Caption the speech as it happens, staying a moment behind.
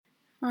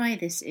Hi,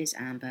 this is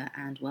Amber,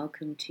 and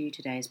welcome to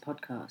today's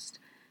podcast.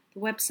 The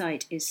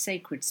website is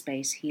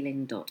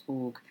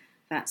sacredspacehealing.org.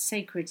 That's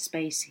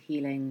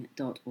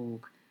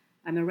sacredspacehealing.org.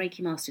 I'm a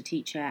Reiki Master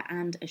teacher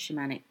and a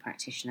shamanic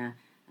practitioner,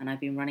 and I've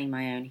been running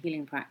my own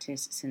healing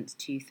practice since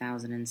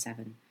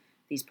 2007.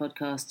 These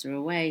podcasts are a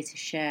way to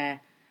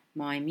share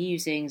my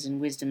musings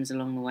and wisdoms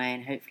along the way,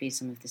 and hopefully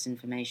some of this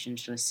information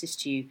shall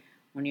assist you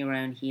on your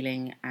own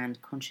healing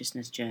and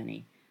consciousness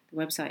journey. The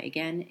website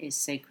again is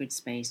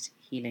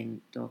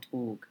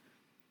sacredspacehealing.org.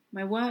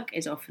 My work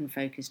is often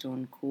focused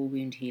on core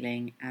wound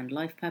healing and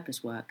life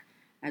purpose work,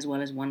 as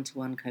well as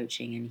one-to-one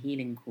coaching and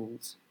healing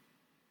calls.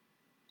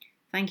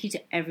 Thank you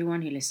to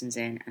everyone who listens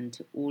in and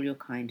to all your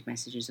kind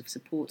messages of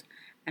support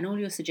and all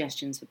your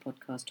suggestions for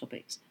podcast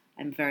topics.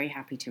 I'm very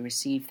happy to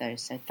receive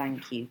those, so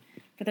thank you.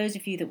 For those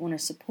of you that want to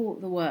support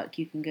the work,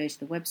 you can go to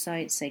the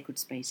website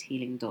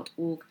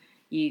sacredspacehealing.org.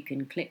 You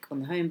can click on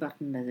the home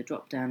button, there's a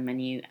drop-down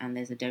menu, and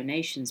there's a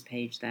donations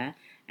page there,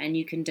 and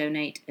you can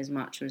donate as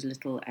much or as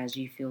little as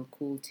you feel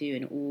called to,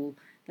 and all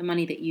the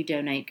money that you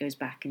donate goes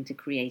back into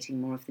creating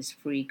more of this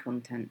free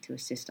content to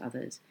assist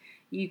others.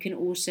 You can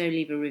also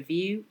leave a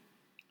review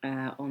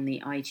on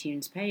the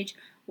iTunes page,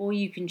 or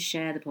you can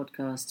share the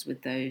podcasts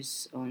with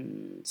those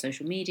on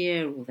social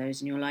media or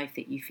those in your life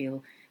that you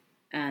feel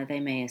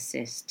they may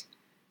assist.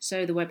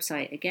 So the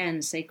website, again,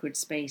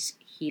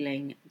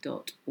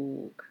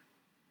 sacredspacehealing.org.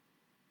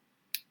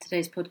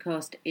 Today's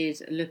podcast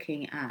is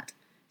looking at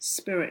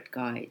spirit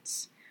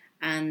guides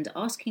and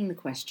asking the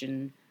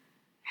question,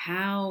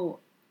 how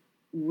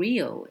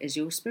real is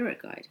your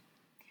spirit guide?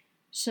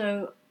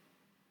 So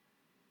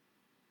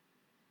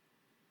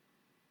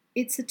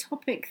it's a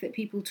topic that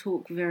people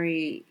talk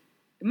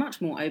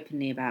much more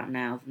openly about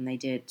now than they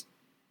did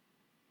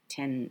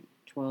 10,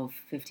 12,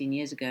 15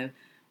 years ago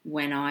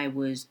when I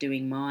was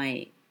doing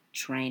my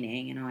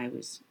training and I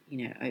was,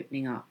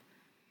 opening up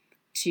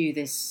to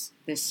this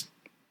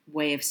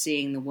way of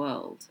seeing the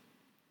world.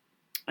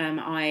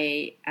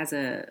 I, as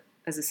a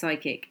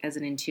psychic, as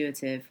an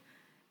intuitive,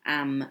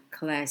 am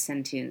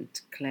clairsentient,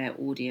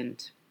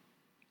 clairaudient,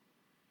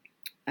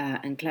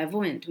 and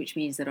clairvoyant, which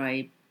means that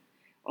I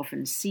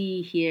often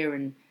see, hear,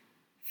 and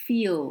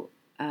feel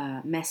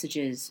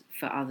messages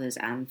for others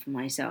and for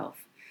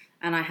myself.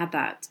 And have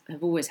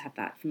always had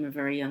that from a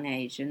very young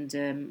age.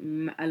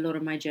 And a lot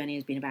of my journey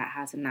has been about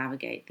how to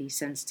navigate these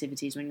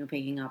sensitivities when you're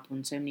picking up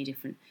on so many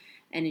different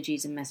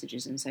energies and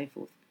messages and so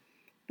forth.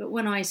 But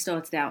when I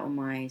started out on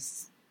my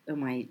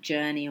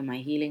journey, on my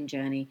healing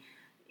journey,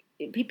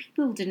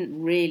 people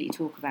didn't really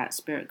talk about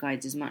spirit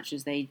guides as much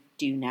as they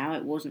do now.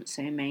 It wasn't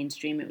so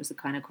mainstream. It was the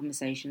kind of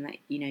conversation that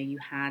you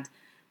had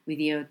with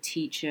your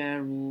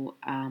teacher or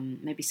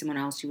maybe someone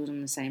else who was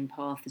on the same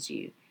path as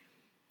you.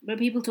 But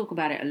people talk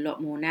about it a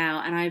lot more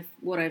now, and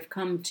what I've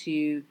come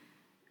to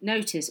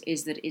notice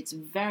is that it's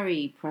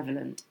very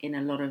prevalent in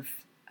a lot of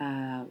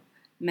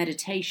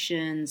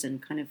meditations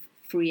and kind of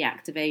free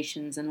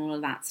activations and all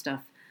of that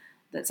stuff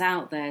that's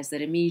out there, is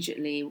that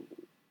immediately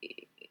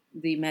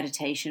the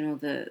meditation or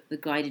the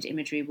guided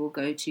imagery will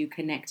go to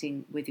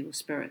connecting with your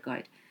spirit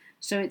guide.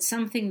 So it's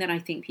something that I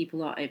think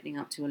people are opening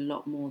up to a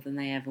lot more than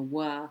they ever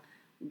were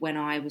when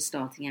I was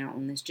starting out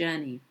on this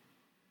journey.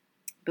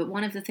 But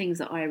one of the things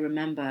that I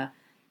remember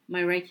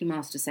my Reiki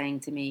master saying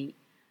to me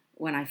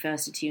when I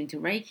first attuned to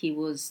Reiki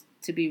was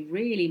to be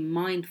really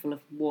mindful of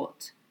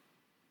what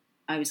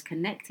I was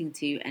connecting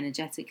to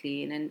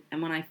energetically. And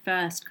when I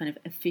first kind of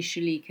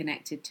officially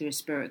connected to a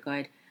spirit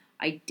guide,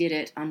 I did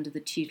it under the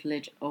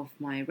tutelage of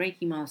my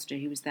Reiki master,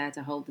 who was there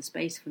to hold the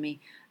space for me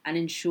and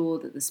ensure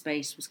that the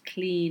space was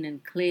clean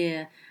and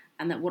clear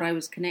and that what I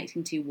was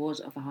connecting to was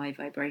of a high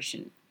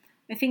vibration.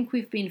 I think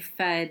we've been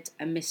fed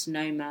a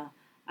misnomer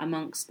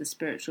amongst the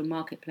spiritual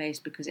marketplace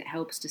because it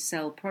helps to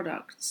sell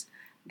products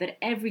that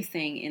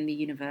everything in the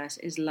universe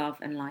is love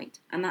and light,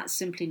 and that's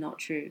simply not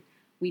true.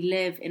 We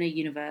live in a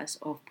universe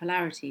of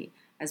polarity.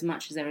 As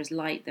much as there is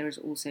light, there is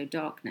also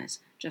darkness.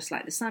 Just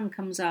like the sun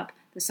comes up,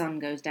 the sun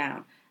goes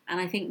down. And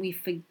I think we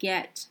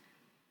forget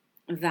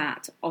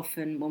that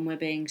often when we're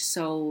being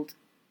sold,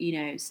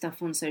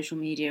 stuff on social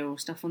media or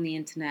stuff on the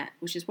internet,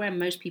 which is where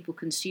most people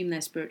consume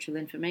their spiritual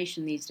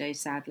information these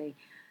days, sadly,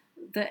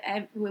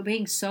 that we're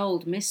being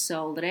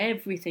missold, that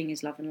everything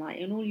is love and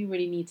light. And all you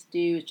really need to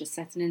do is just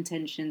set an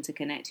intention to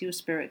connect to your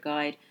spirit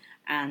guide,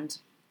 and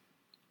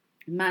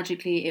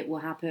magically it will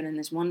happen, and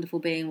this wonderful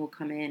being will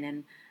come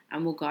in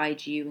and will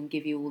guide you and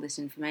give you all this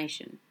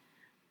information.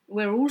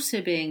 We're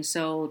also being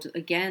sold,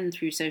 again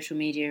through social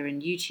media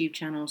and YouTube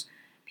channels,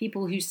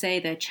 people who say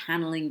they're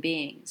channeling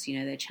beings,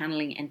 they're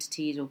channeling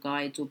entities or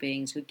guides or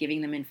beings who are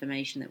giving them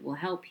information that will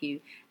help you.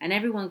 And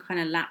everyone kind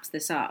of laps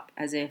this up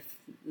as if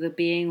the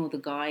being or the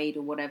guide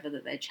or whatever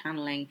that they're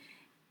channeling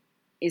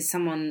is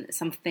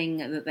something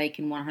that they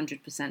can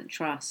 100%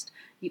 trust.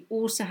 You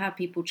also have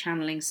people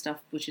channeling stuff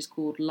which is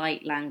called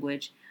light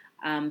language,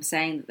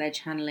 saying that they're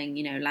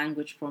channeling,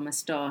 language from a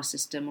star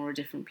system or a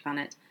different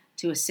planet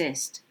to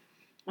assist.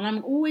 And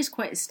I'm always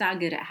quite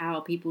staggered at how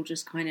people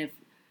just kind of,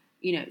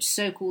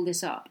 soak all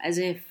this up as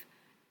if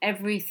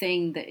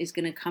everything that is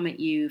going to come at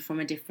you from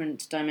a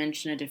different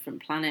dimension, a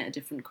different planet, a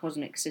different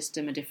cosmic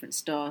system, a different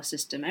star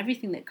system,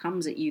 everything that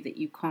comes at you that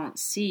you can't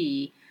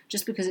see,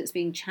 just because it's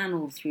being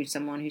channeled through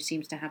someone who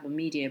seems to have a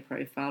media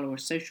profile or a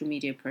social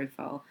media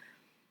profile,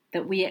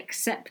 that we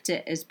accept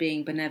it as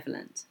being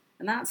benevolent.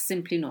 And that's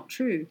simply not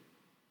true.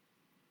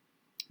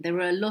 There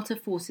are a lot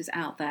of forces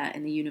out there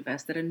in the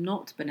universe that are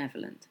not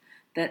benevolent,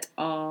 that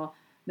are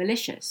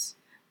malicious,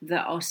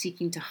 that are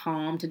seeking to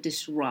harm, to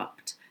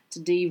disrupt, to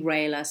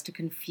derail us, to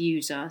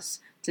confuse us,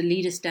 to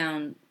lead us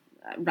down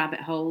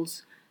rabbit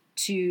holes,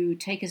 to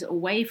take us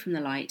away from the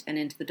light and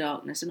into the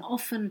darkness. And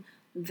often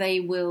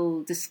they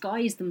will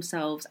disguise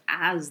themselves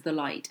as the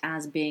light,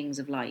 as beings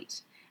of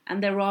light.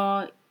 And there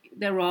are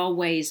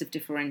ways of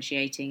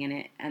differentiating in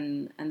it,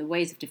 and the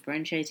ways of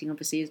differentiating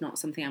obviously is not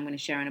something I'm going to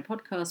share in a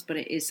podcast, but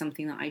it is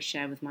something that I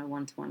share with my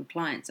one-to-one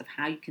clients, of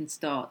how you can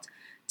start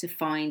to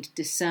find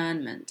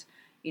discernment.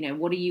 You know,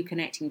 what are you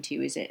connecting to?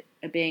 Is it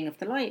a being of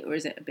the light, or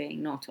is it a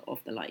being not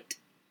of the light?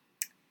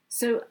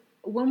 So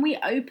when we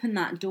open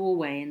that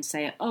doorway and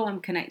say, oh,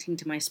 I'm connecting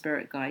to my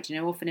spirit guide, you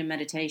know, often in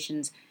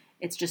meditations,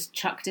 it's just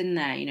chucked in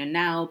there, you know,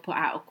 now put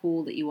out a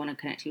call that you want to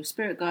connect to your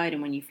spirit guide.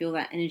 And when you feel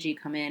that energy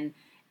come in,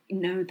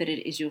 know that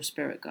it is your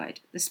spirit guide.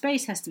 The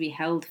space has to be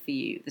held for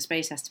you. The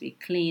space has to be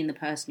clean. The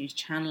person who's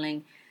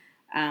channeling,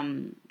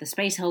 the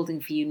space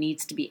holding for you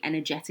needs to be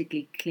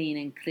energetically clean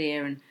and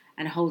clear,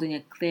 and holding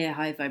a clear,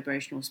 high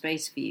vibrational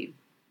space for you.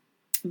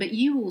 But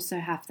you also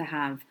have to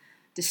have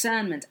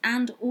discernment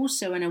and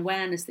also an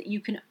awareness that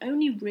you can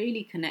only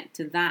really connect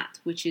to that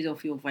which is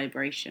of your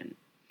vibration.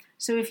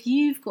 So if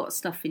you've got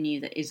stuff in you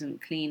that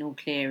isn't clean or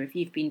clear, if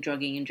you've been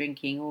drugging and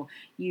drinking, or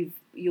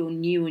you're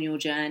new on your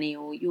journey,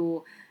 or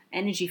your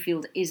energy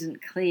field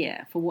isn't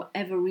clear for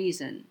whatever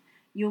reason,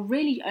 you're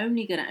really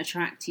only going to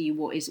attract to you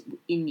what is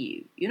in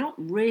you. You're not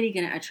really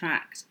going to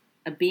attract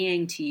a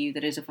being to you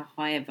that is of a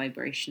higher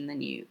vibration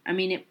than you. I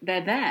mean,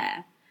 they're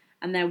there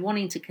and they're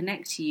wanting to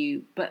connect to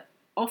you, but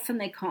often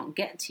they can't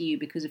get to you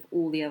because of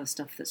all the other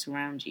stuff that's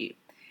around you.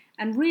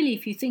 And really,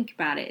 if you think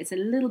about it, it's a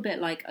little bit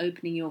like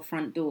opening your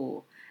front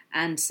door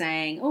and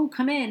saying, oh,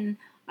 come in,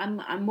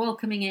 I'm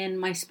welcoming in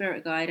my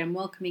spirit guide, I'm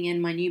welcoming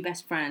in my new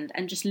best friend,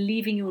 and just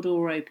leaving your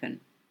door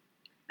open.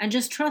 And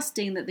just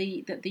trusting that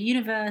the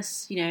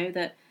universe, you know,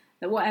 that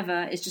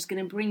whatever is just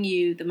going to bring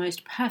you the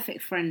most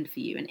perfect friend for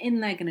you, and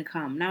in they're going to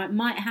come. Now, it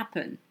might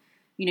happen,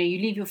 you know, you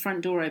leave your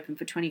front door open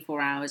for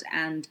 24 hours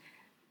and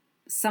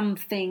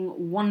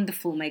something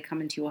wonderful may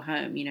come into your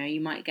home. You know,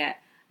 you might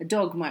get a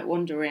dog might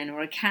wander in,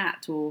 or a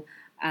cat, or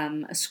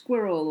a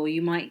squirrel, or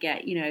you might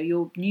get, you know,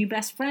 your new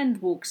best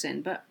friend walks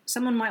in, but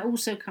someone might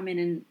also come in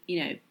and, you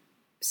know,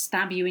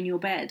 stab you in your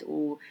bed,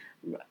 or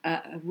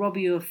rob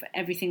you of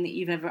everything that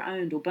you've ever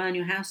owned, or burn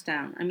your house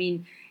down. I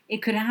mean,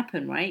 it could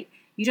happen, right?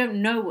 You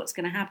don't know what's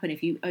going to happen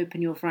if you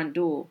open your front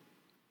door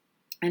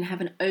and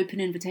have an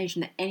open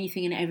invitation that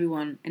anything and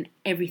everyone and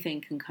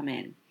everything can come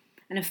in.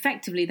 And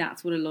effectively,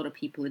 that's what a lot of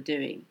people are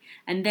doing.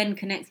 And then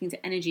connecting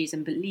to energies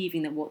and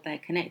believing that what they're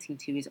connecting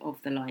to is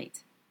of the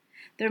light.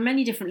 There are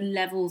many different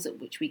levels at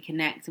which we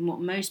connect, and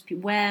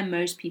where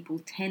most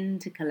people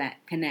tend to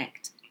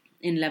connect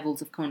in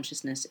levels of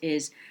consciousness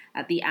is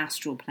at the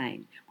astral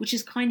plane, which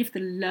is kind of the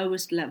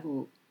lowest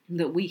level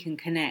that we can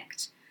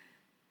connect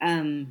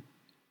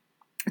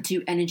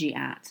to energy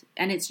at.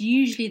 And it's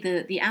usually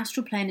the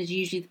astral plane is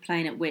usually the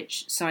plane at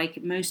which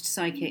most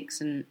psychics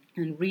and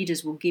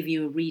readers will give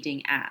you a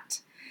reading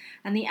at.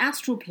 And the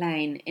astral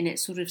plane, in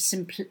its sort of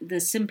the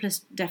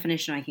simplest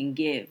definition I can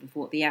give of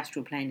what the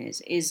astral plane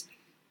is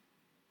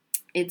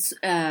it's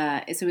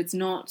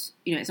not,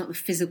 you know, it's not the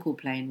physical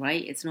plane,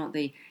 right? It's not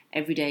the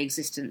everyday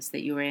existence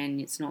that you're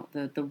in. It's not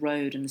the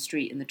road and the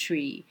street and the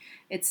tree.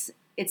 It's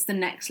the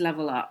next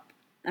level up.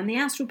 And the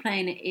astral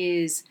plane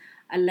is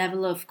a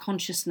level of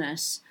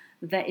consciousness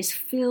that is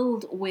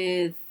filled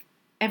with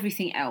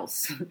everything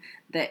else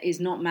that is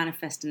not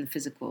manifest in the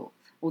physical,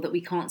 or that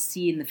we can't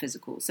see in the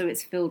physical. So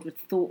it's filled with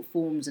thought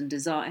forms and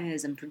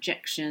desires and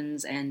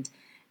projections and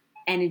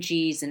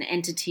energies and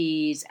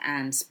entities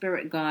and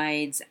spirit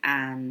guides,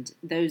 and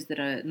those that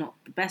are not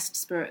the best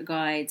spirit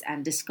guides,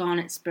 and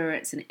discarnate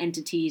spirits and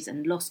entities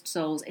and lost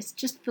souls. It's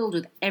just filled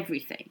with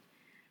everything.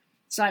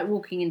 It's like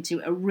walking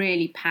into a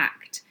really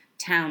packed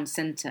town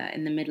centre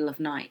in the middle of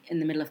the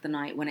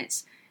night when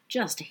it's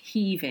just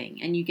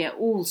heaving, and you get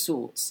all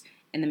sorts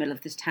in the middle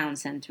of this town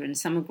centre, and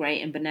some are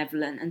great and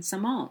benevolent and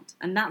some aren't.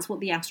 And that's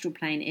what the astral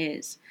plane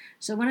is.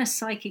 So when a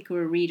psychic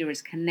or a reader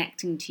is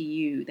connecting to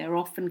you, they're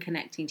often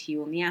connecting to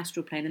you on the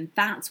astral plane, and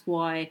that's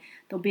why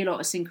there'll be a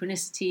lot of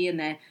synchronicity, and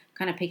they're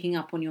kind of picking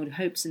up on your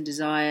hopes and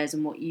desires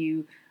and what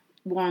you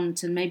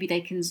want, and maybe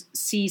they can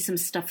see some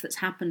stuff that's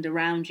happened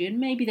around you, and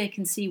maybe they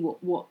can see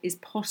what is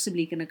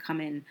possibly going to come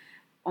in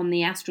on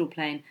the astral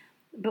plane.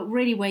 But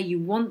really where you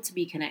want to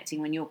be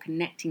connecting when you're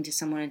connecting to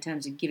someone in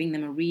terms of giving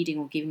them a reading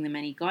or giving them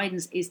any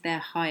guidance is their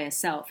higher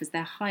self, is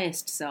their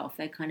highest self,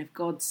 their kind of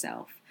God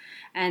self.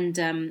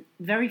 And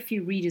very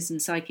few readers and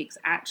psychics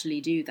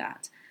actually do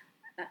that.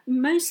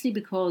 mostly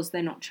because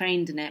they're not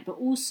trained in it, but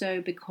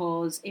also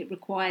because it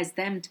requires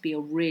them to be a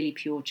really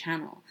pure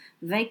channel.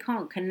 They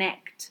can't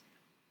connect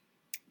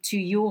to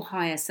your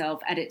higher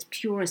self at its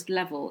purest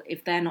level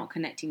if they're not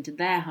connecting to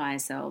their higher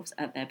selves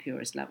at their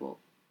purest level.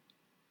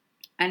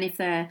 And if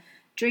they're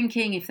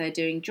drinking, if they're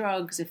doing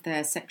drugs, if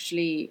they're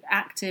sexually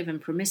active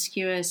and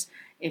promiscuous,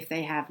 if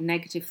they have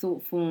negative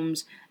thought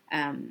forms,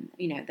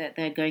 that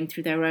they're going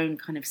through their own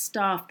kind of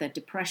stuff, their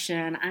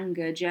depression,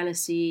 anger,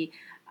 jealousy,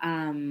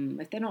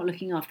 if they're not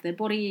looking after their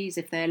bodies,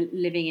 if they're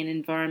living in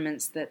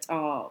environments that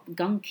are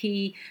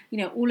gunky,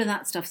 all of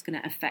that stuff's going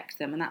to affect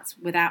them. And that's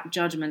without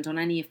judgment on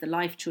any of the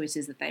life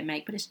choices that they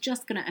make, but it's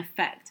just going to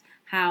affect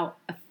how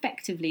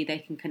effectively they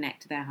can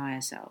connect to their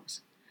higher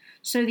selves.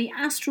 So the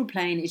astral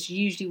plane is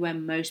usually where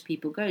most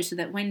people go, so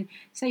that when,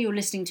 say, you're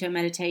listening to a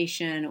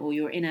meditation, or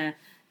you're in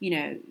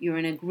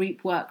a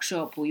group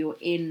workshop, or you're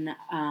in,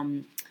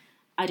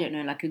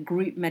 like a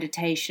group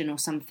meditation or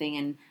something,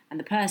 and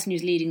the person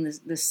who's leading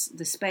the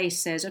space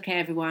says, okay,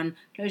 everyone,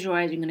 close your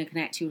eyes, I'm going to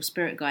connect to your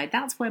spirit guide.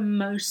 That's where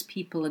most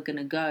people are going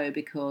to go,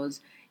 because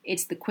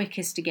it's the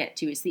quickest to get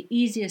to, it's the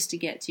easiest to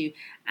get to,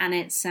 and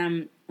it's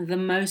the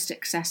most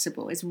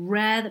accessible. It's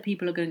rare that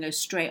people are going to go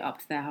straight up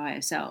to their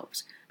higher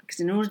selves, because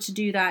in order to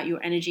do that,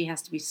 your energy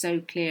has to be so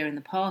clear, and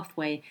the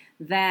pathway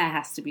there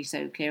has to be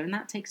so clear, and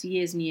that takes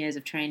years and years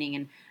of training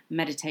and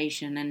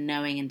meditation and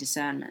knowing and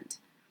discernment.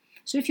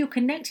 So if you're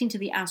connecting to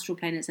the astral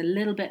plane, it's a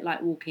little bit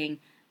like walking,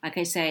 like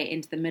I say,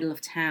 into the middle of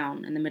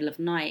town in the middle of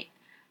night,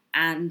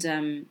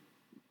 and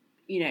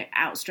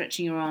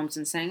outstretching your arms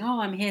and saying,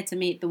 oh, I'm here to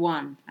meet the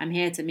one. I'm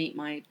here to meet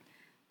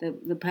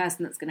the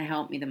person that's going to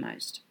help me the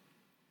most.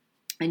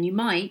 And you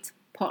might,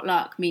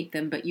 potluck, meet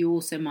them, but you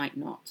also might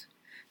not.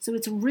 So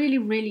it's really,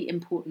 really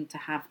important to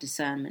have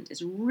discernment.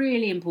 It's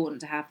really important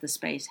to have the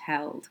space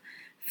held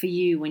for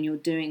you when you're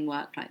doing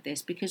work like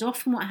this, because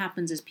often what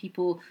happens is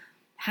people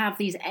have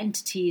these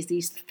entities,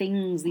 these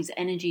things, these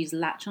energies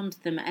latch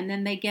onto them, and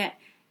then they get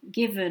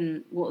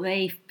given what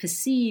they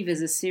perceive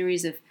as a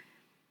series of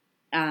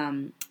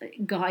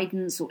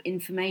guidance or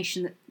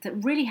information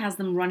that really has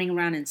them running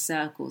around in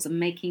circles and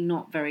making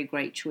not very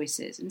great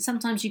choices. And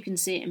sometimes you can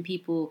see it in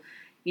people,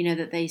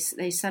 that they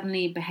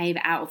suddenly behave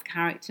out of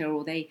character,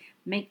 or they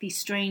make these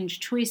strange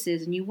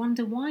choices, and you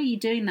wonder, why are you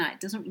doing that? It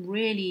doesn't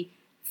really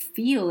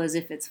feel as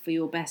if it's for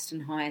your best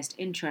and highest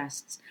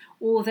interests.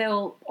 Or they're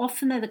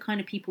the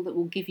kind of people that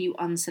will give you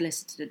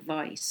unsolicited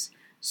advice.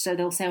 So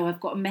they'll say, oh, I've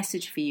got a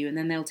message for you, and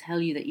then they'll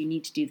tell you that you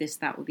need to do this,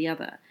 that, or the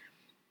other.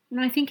 And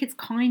I think it's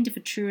kind of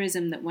a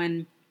truism that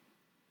when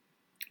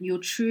you're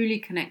truly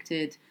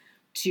connected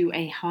to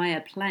a higher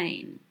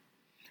plane,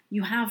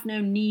 you have no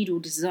need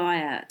or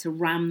desire to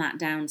ram that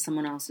down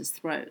someone else's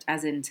throat,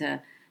 as in to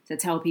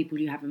tell people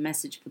you have a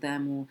message for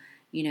them, or,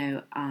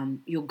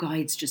 your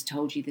guides just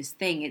told you this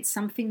thing. It's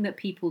something that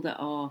people that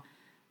are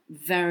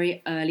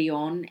very early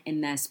on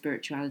in their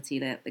spirituality,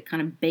 the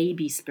kind of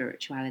baby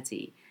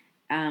spirituality,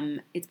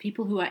 it's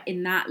people who are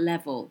in that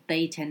level,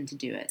 they tend to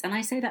do it. And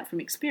I say that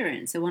from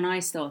experience. So when I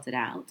started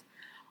out,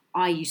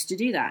 I used to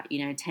do that.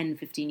 10,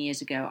 15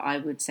 years ago, I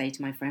would say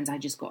to my friends, I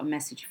just got a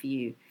message for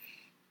you.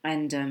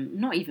 And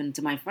not even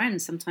to my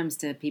friends, sometimes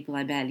to people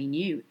I barely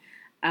knew.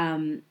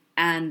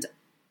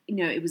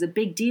 It was a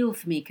big deal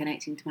for me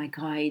connecting to my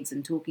guides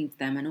and talking to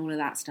them and all of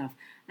that stuff.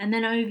 And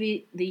then over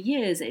the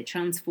years, it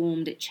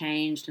transformed, it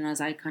changed. And as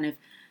I kind of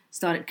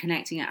started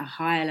connecting at a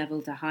higher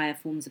level to higher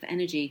forms of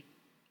energy,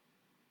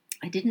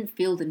 I didn't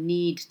feel the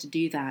need to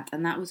do that.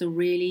 And that was a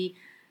really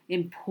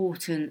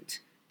important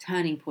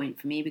turning point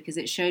for me, because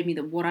it showed me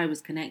that what I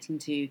was connecting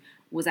to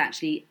was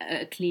actually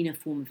a cleaner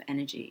form of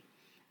energy.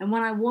 And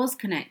when I was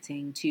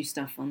connecting to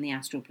stuff on the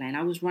astral plane,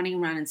 I was running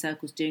around in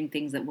circles doing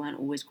things that weren't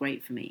always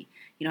great for me.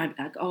 I'd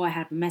be like, oh, I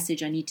have a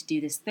message, I need to do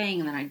this thing.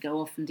 And then I'd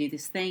go off and do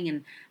this thing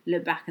and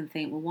look back and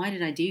think, well, why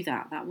did I do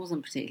that? That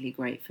wasn't particularly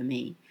great for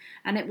me.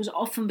 And it was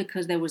often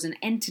because there was an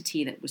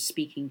entity that was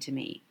speaking to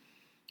me,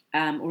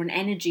 or an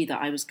energy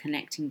that I was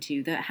connecting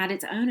to that had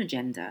its own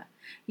agenda.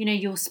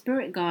 Your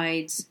spirit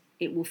guides,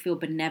 it will feel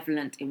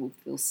benevolent, it will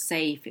feel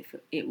safe,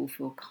 it will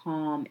feel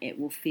calm, it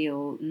will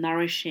feel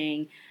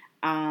nourishing.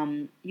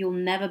 You'll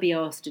never be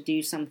asked to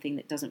do something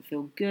that doesn't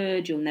feel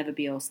good. You'll never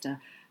be asked to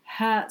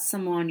hurt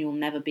someone. You'll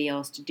never be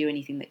asked to do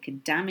anything that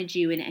could damage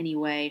you in any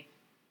way.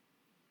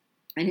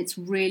 And it's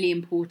really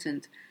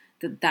important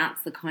that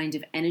that's the kind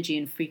of energy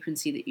and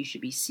frequency that you should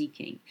be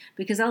seeking.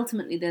 Because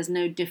ultimately there's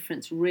no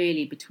difference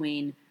really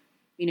between,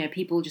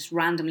 people just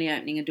randomly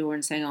opening a door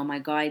and saying, oh, my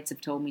guides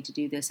have told me to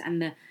do this,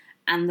 and the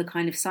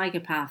kind of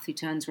psychopath who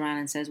turns around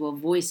and says, well,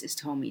 voices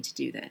told me to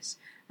do this.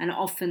 And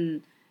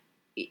often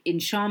in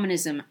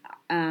shamanism,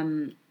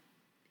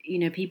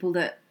 people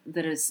that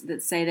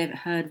say they've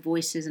heard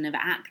voices and have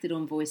acted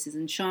on voices,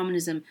 in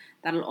shamanism,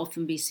 that'll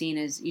often be seen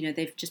as,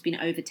 they've just been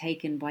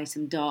overtaken by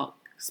some dark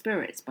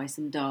spirits, by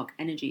some dark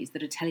energies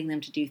that are telling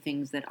them to do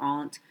things that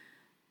aren't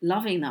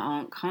loving, that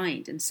aren't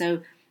kind. And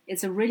so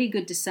it's a really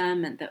good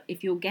discernment that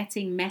if you're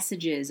getting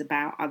messages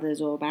about others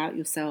or about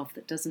yourself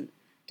that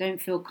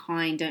don't feel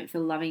kind, don't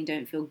feel loving,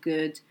 don't feel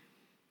good,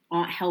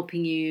 aren't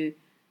helping you,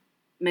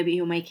 maybe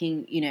you're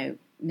making,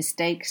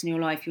 mistakes in your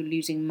life, you're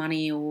losing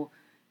money, or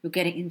you're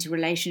getting into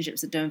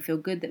relationships that don't feel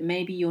good, that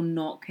maybe you're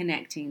not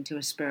connecting to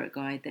a spirit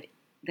guide that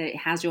it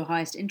has your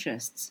highest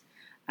interests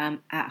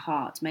at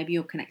heart. Maybe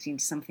you're connecting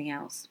to something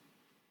else.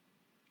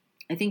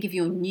 I think if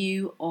you're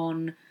new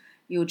on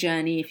your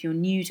journey, if you're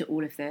new to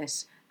all of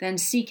this, then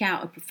seek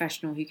out a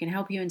professional who can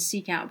help you, and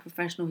seek out a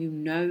professional who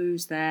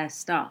knows their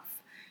stuff.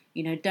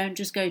 Don't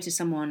just go to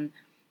someone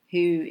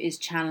who is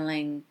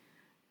channeling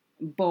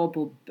Bob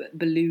or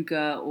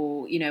Beluga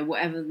or,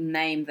 whatever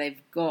name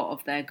they've got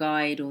of their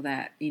guide or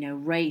their,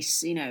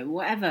 race,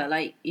 whatever.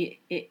 Like,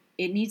 it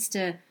needs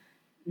to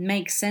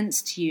make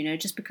sense to you.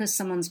 Just because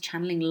someone's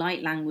channeling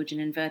light language in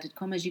inverted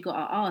commas, you got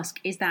to ask,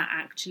 is that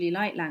actually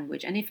light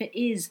language? And if it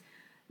is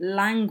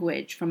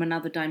language from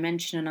another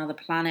dimension, another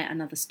planet,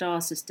 another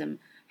star system,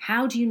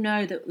 how do you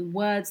know that the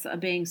words that are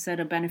being said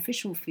are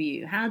beneficial for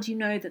you? How do you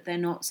know that they're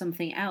not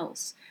something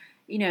else?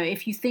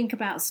 If you think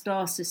about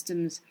star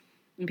systems,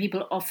 and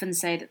people often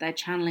say that they're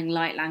channeling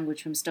light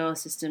language from star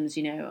systems,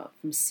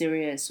 from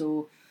Sirius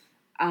or,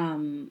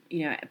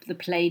 the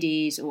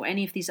Pleiades or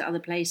any of these other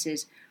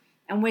places.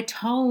 And we're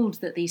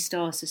told that these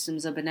star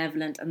systems are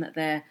benevolent and that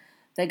they're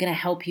going to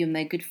help you and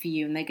they're good for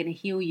you and they're going to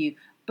heal you.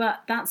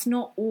 But that's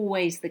not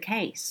always the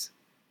case.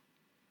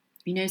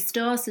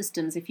 Star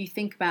systems, if you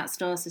think about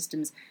star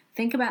systems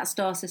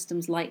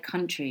like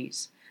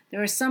countries.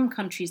 There are some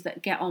countries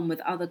that get on with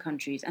other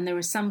countries, and there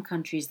are some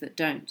countries that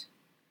don't.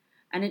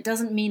 And it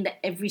doesn't mean that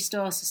every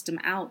star system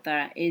out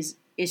there is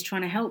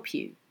trying to help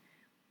you.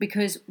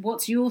 Because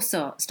what's your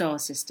star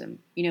system?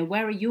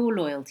 Where are your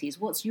loyalties?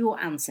 What's your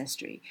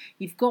ancestry?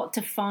 You've got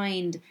to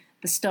find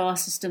the star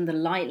system, the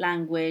light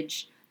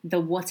language, the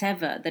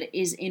whatever that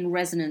is in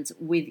resonance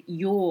with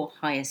your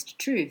highest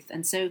truth.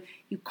 And so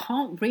you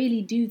can't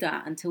really do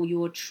that until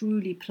you're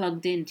truly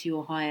plugged into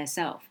your higher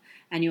self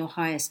and your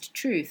highest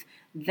truth.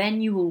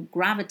 Then you will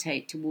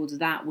gravitate towards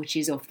that which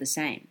is of the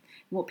same.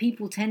 What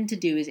people tend to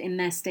do is, in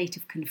their state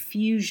of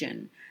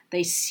confusion,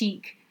 they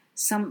seek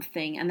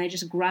something and they're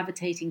just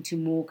gravitating to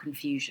more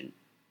confusion.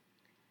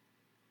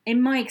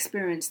 In my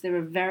experience, there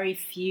are very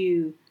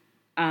few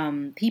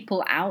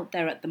people out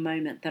there at the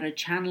moment that are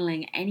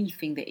channeling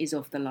anything that is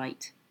of the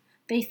light.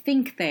 They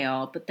think they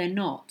are, but they're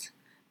not,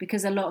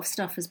 because a lot of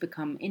stuff has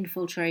become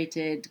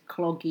infiltrated,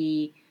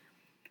 cloggy.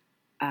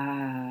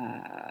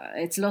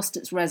 It's lost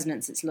its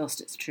resonance. It's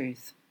lost its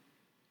truth.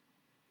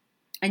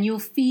 And you'll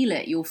feel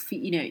it.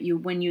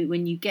 When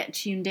you get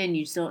tuned in,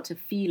 you start to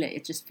feel it.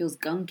 It just feels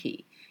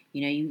gunky.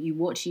 You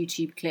watch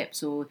YouTube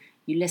clips or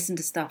you listen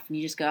to stuff and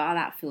you just go, oh,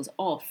 that feels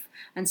off.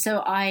 And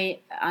so I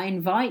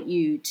invite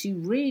you to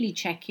really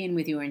check in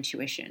with your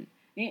intuition,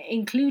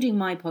 including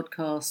my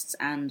podcasts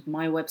and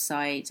my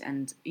website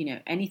and,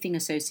 anything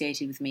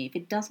associated with me. If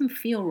it doesn't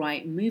feel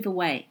right, move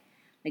away.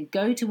 Like,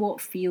 go to what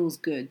feels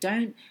good.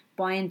 Don't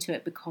buy into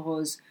it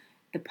because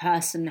the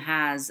person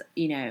has,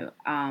 a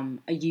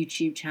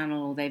YouTube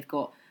channel, or they've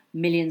got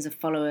millions of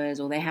followers,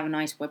 or they have a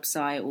nice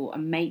website, or a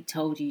mate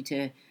told you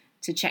to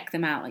check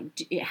them out.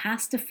 Like, it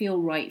has to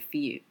feel right for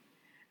you.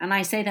 And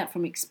I say that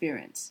from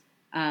experience.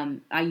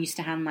 I used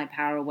to hand my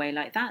power away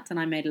like that, and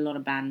I made a lot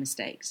of bad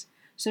mistakes.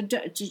 So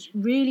just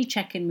really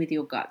check in with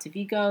your gut. If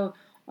you go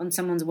on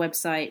someone's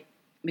website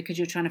because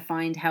you're trying to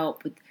find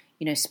help with,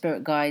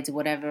 spirit guides or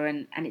whatever,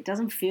 and it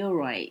doesn't feel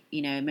right,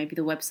 maybe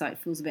the website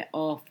feels a bit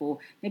off, or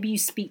maybe you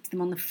speak to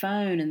them on the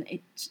phone and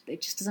it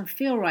just doesn't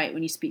feel right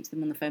when you speak to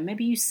them on the phone.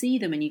 Maybe you see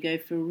them and you go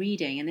for a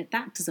reading and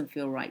that doesn't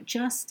feel right.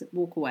 Just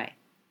walk away.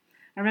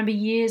 I remember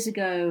years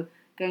ago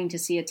going to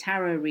see a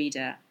tarot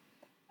reader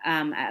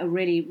at a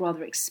really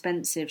rather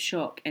expensive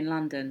shop in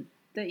London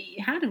that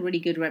had a really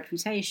good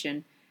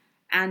reputation.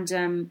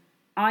 And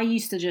I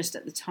used to just,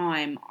 at the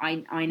time,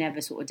 I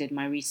never sort of did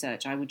my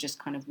research. I would just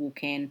kind of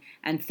walk in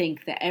and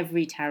think that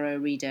every tarot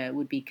reader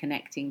would be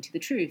connecting to the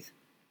truth.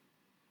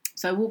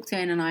 So I walked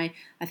in and I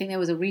think there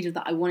was a reader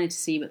that I wanted to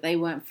see, but they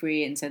weren't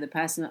free. And so the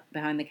person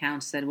behind the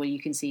counter said, well,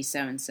 you can see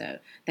so-and-so.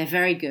 They're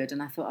very good.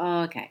 And I thought,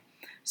 oh, okay.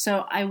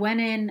 So I went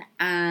in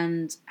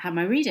and had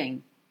my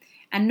reading.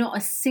 And not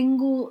a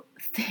single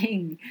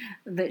thing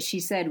that she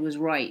said was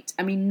right.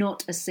 I mean,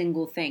 not a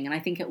single thing. And I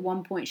think at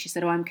one point she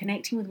said, oh, I'm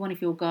connecting with one of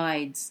your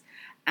guides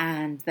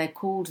and they're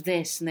called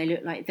this and they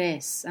look like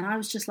this. And I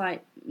was just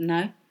like,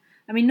 no.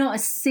 I mean, not a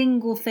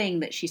single thing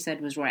that she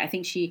said was right. I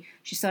think she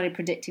started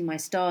predicting my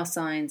star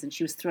signs and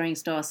she was throwing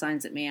star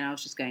signs at me and I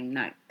was just going,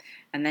 no.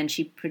 And then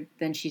she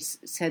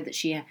said that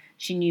she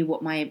knew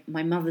what my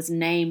mother's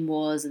name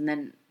was, and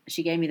then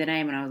she gave me the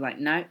name and I was like,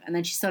 no. And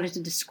then she started to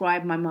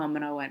describe my mum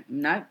and I went,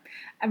 no.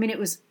 I mean, it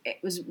was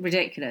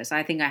ridiculous.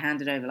 I think I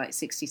handed over like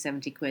 60,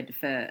 70 quid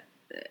for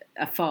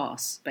a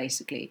farce,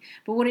 basically.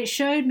 But what it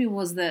showed me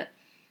was that,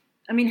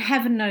 I mean,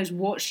 heaven knows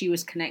what she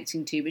was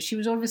connecting to, but she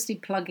was obviously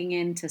plugging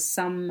into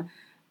some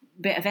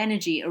bit of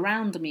energy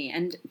around me.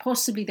 And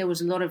possibly there was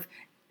a lot of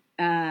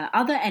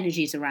other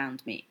energies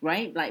around me,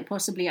 right? Like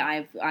possibly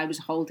I was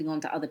holding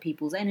on to other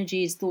people's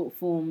energies, thought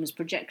forms,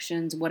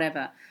 projections,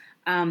 whatever.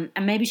 And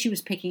maybe she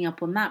was picking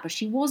up on that, but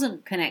she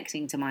wasn't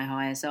connecting to my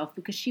higher self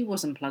because she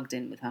wasn't plugged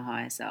in with her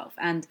higher self.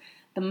 And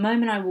The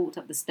moment I walked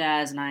up the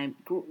stairs and I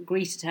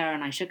greeted her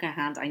and I shook her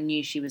hand, I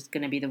knew she was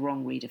going to be the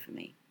wrong reader for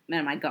me.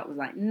 No, my gut was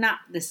like, nah,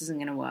 this isn't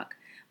going to work.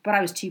 But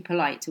I was too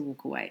polite to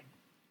walk away.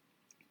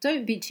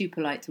 Don't be too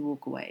polite to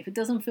walk away. If it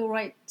doesn't feel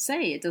right,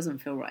 say it doesn't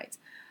feel right.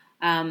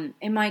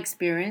 In my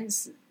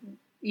experience,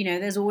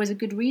 there's always a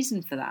good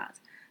reason for that.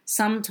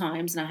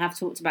 Sometimes, and I have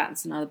talked about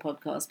this in other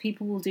podcasts,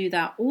 people will do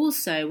that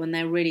also when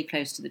they're really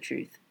close to the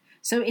truth.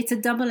 So it's a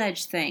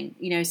double-edged thing.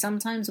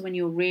 Sometimes when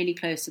you're really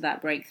close to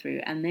that breakthrough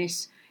and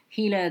this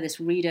healer, this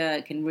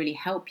reader can really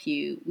help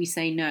you, we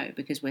say no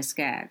because we're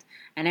scared.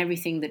 And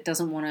everything that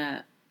doesn't want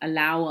to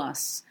allow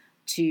us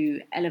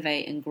to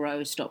elevate and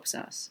grow stops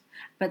us.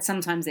 But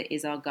sometimes it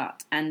is our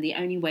gut. And the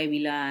only way we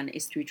learn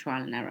is through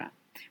trial and error.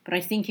 But I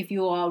think if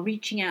you are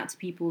reaching out to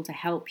people to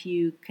help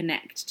you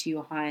connect to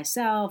your higher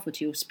self or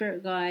to your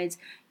spirit guides,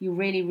 you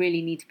really,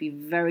 really need to be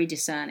very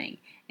discerning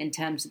in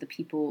terms of the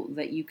people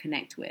that you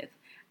connect with.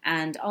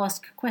 And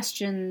ask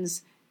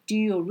questions, do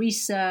your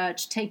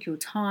research, take your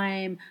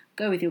time,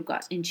 go with your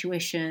gut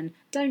intuition.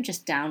 Don't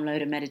just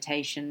download a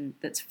meditation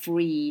that's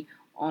free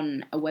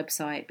on a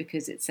website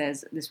because it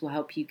says this will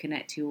help you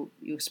connect to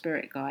your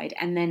spirit guide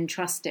and then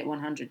trust it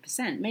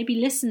 100%. Maybe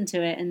listen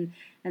to it and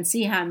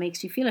see how it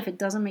makes you feel. If it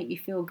doesn't make you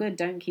feel good,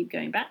 don't keep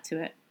going back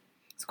to it.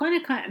 It's kind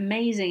of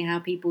amazing how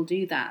people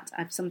do that.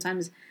 I've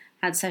sometimes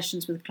had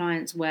sessions with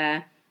clients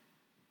where,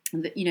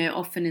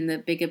 often in the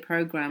bigger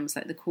programs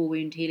like the Core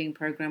Wound Healing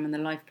program and the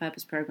Life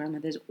Purpose program,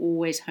 there's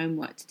always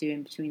homework to do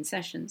in between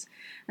sessions.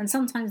 And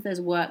sometimes there's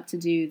work to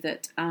do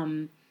that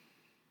can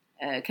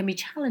be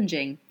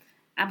challenging.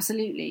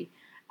 Absolutely.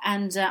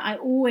 And I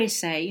always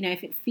say,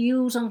 if it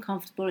feels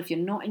uncomfortable, if you're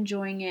not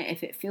enjoying it,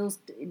 if it feels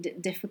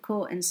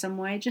difficult in some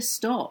way, just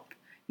stop.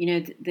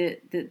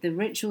 The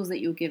rituals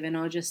that you're given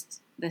are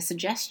just, they're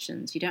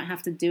suggestions. You don't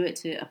have to do it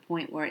to a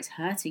point where it's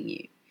hurting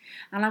you.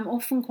 And I'm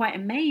often quite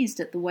amazed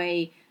at the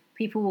way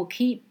people will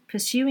keep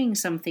pursuing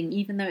something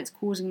even though it's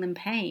causing them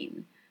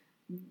pain.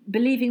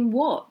 Believing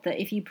what? That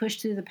if you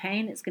push through the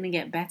pain, it's going to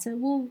get better?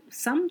 Well,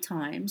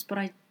 sometimes, but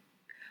I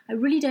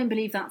really don't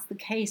believe that's the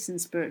case in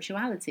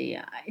spirituality.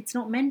 It's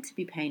not meant to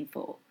be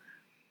painful.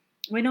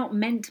 We're not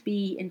meant to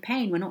be in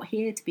pain. We're not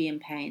here to be in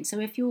pain. So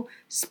if your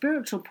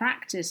spiritual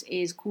practice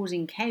is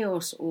causing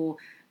chaos or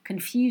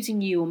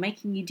confusing you or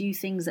making you do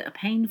things that are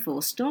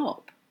painful,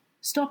 stop.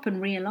 Stop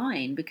and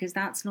realign, because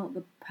that's not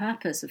the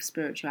purpose of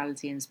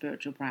spirituality and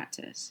spiritual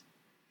practice.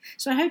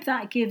 So I hope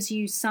that gives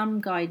you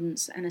some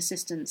guidance and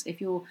assistance if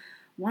you're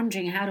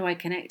wondering, how do I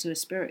connect to a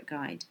spirit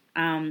guide?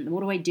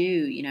 What do I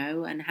do,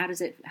 and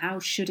how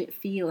should it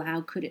feel?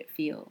 How could it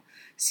feel?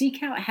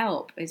 Seek out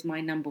help is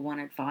my number one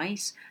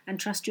advice, and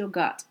trust your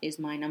gut is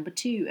my number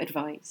 2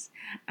 advice.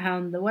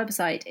 The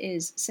website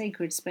is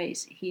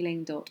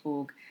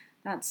sacredspacehealing.org.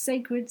 That's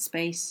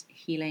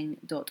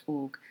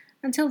sacredspacehealing.org.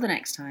 Until the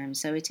next time,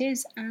 so it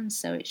is, and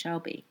so it shall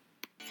be.